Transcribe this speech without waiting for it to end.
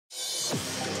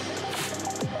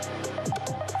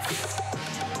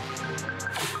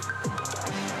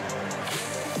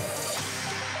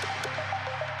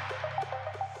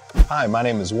Hi, my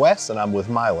name is Wes and I'm with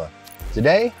MEYLE.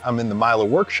 Today, I'm in the MEYLE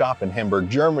workshop in Hamburg,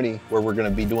 Germany, where we're going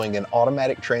to be doing an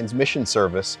automatic transmission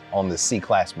service on this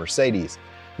C-Class Mercedes.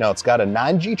 Now, it's got a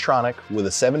 9 G-Tronic with a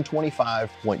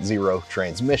 725.0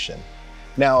 transmission.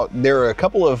 Now, there are a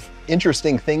couple of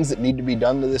interesting things that need to be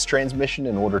done to this transmission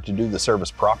in order to do the service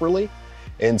properly,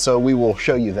 and so we will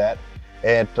show you that.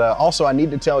 And also, I need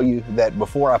to tell you that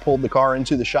before I pulled the car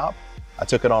into the shop, I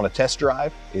took it on a test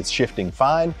drive. It's shifting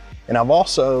fine, and I've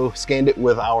also scanned it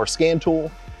with our scan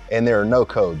tool, and there are no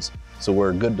codes. So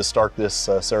we're good to start this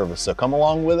service. So come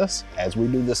along with us as we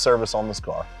do this service on this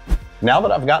car. Now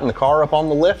that I've gotten the car up on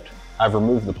the lift, I've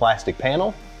removed the plastic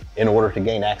panel in order to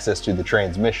gain access to the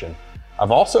transmission.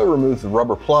 I've also removed the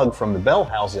rubber plug from the bell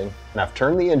housing, and I've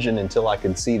turned the engine until I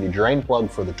can see the drain plug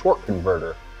for the torque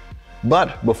converter.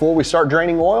 But before we start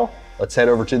draining oil, let's head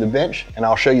over to the bench and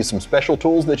I'll show you some special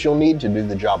tools that you'll need to do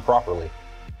the job properly.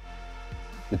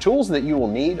 The tools that you will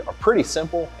need are pretty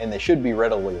simple and they should be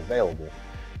readily available.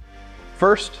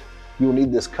 First, you'll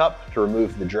need this cup to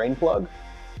remove the drain plug.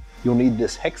 You'll need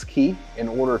this hex key in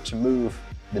order to move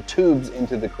the tubes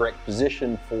into the correct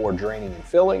position for draining and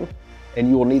filling. And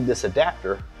you will need this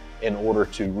adapter in order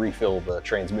to refill the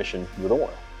transmission with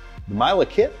oil. The MEYLE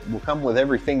kit will come with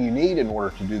everything you need in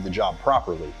order to do the job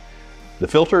properly. The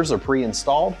filters are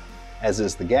pre-installed, as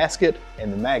is the gasket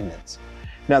and the magnets.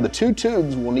 Now the two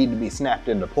tubes will need to be snapped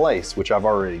into place, which I've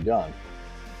already done.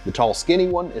 The tall skinny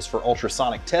one is for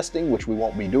ultrasonic testing, which we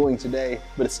won't be doing today,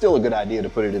 but it's still a good idea to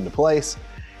put it into place.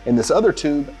 And this other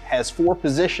tube has 4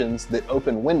 positions that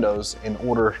open windows in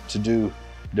order to do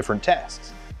different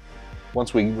tasks.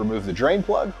 Once we remove the drain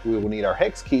plug, we will need our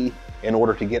hex key in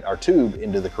order to get our tube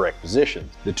into the correct position.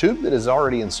 The tube that is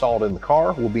already installed in the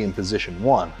car will be in position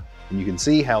 1, and you can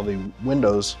see how the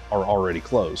windows are already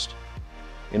closed.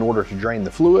 In order to drain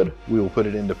the fluid, we will put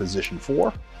it into position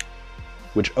 4,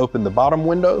 which open the bottom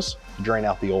windows to drain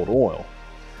out the old oil.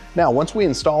 Now, once we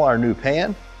install our new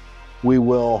pan, we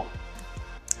will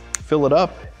fill it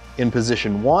up in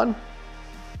position 1.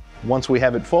 Once we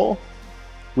have it full,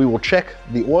 we will check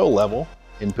the oil level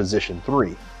in position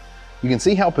 3. You can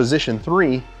see how position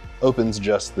 3 opens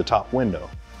just the top window.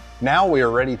 Now we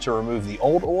are ready to remove the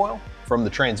old oil from the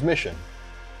transmission.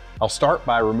 I'll start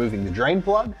by removing the drain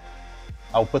plug.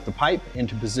 I'll put the pipe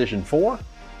into position 4.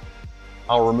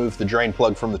 I'll remove the drain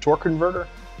plug from the torque converter,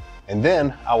 and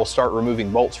then I will start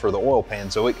removing bolts for the oil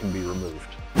pan so it can be removed.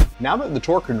 Now that the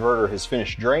torque converter has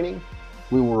finished draining,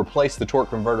 we will replace the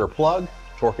torque converter plug,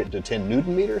 torque it to 10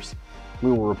 Newton meters.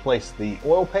 We will replace the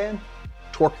oil pan,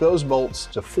 torque those bolts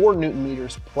to 4 Newton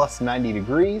meters plus 90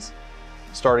 degrees,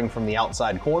 starting from the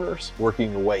outside corners,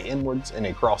 working your way inwards in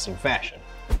a crossing fashion.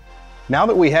 Now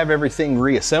that we have everything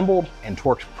reassembled and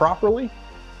torqued properly,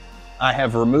 I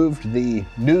have removed the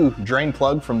new drain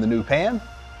plug from the new pan.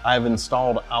 I have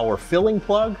installed our filling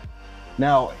plug.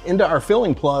 Now, into our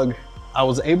filling plug, I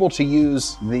was able to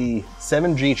use the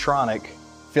 7 G-Tronic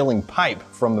filling pipe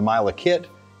from the MEYLE kit,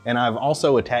 and I've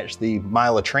also attached the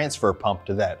MEYLE transfer pump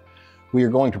to that. We are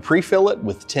going to pre-fill it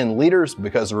with 10 liters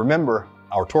because remember,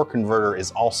 our torque converter is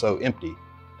also empty.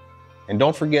 And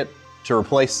don't forget to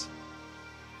replace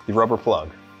the rubber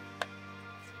plug.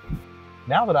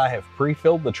 Now that I have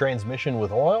pre-filled the transmission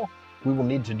with oil, we will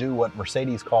need to do what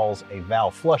Mercedes calls a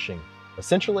valve flushing.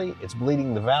 Essentially, it's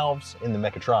bleeding the valves in the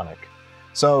mechatronic.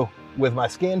 So with my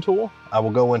scan tool, I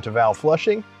will go into valve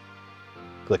flushing,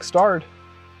 click start.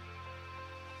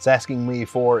 It's asking me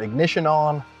for ignition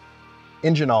on,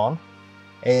 engine on,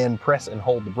 and press and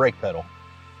hold the brake pedal.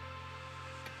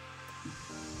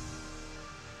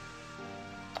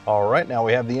 All right, now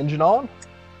we have the engine on.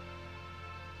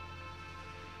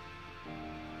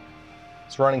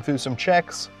 It's running through some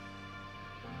checks.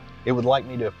 It would like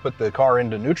me to put the car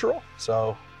into neutral,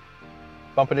 so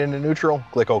bump it into neutral,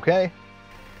 click OK.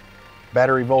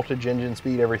 Battery voltage, engine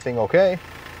speed, everything okay.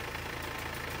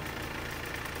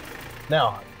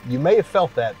 Now, you may have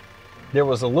felt that there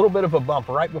was a little bit of a bump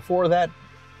right before that.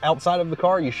 Outside of the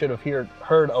car, you should have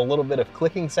heard a little bit of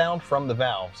clicking sound from the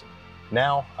valves.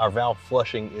 Now, our valve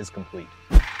flushing is complete.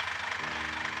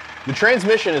 The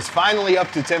transmission is finally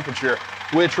up to temperature,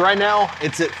 which right now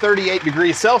it's at 38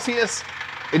 degrees Celsius.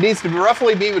 It needs to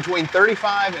roughly be between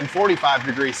 35 and 45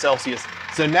 degrees Celsius.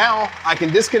 So now I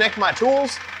can disconnect my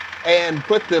tools and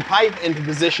put the pipe into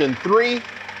position 3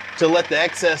 to let the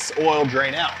excess oil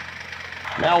drain out.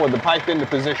 Now with the pipe into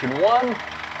position 1,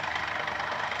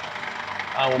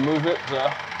 I will move it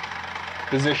to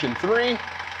position 3.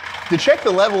 To check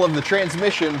the level of the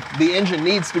transmission, the engine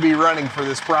needs to be running for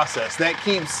this process. That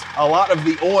keeps a lot of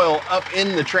the oil up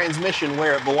in the transmission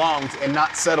where it belongs and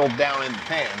not settled down in the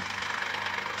pan.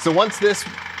 So once this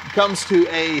comes to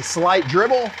a slight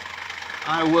dribble,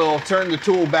 I will turn the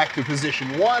tool back to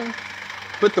position 1,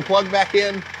 put the plug back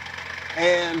in,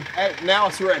 and now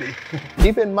it's ready.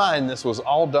 Keep in mind, this was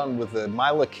all done with the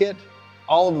MEYLE kit,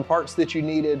 all of the parts that you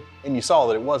needed, and you saw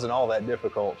that it wasn't all that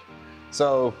difficult.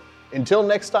 So until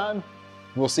next time,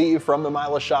 we'll see you from the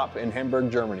MEYLE shop in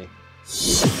Hamburg, Germany.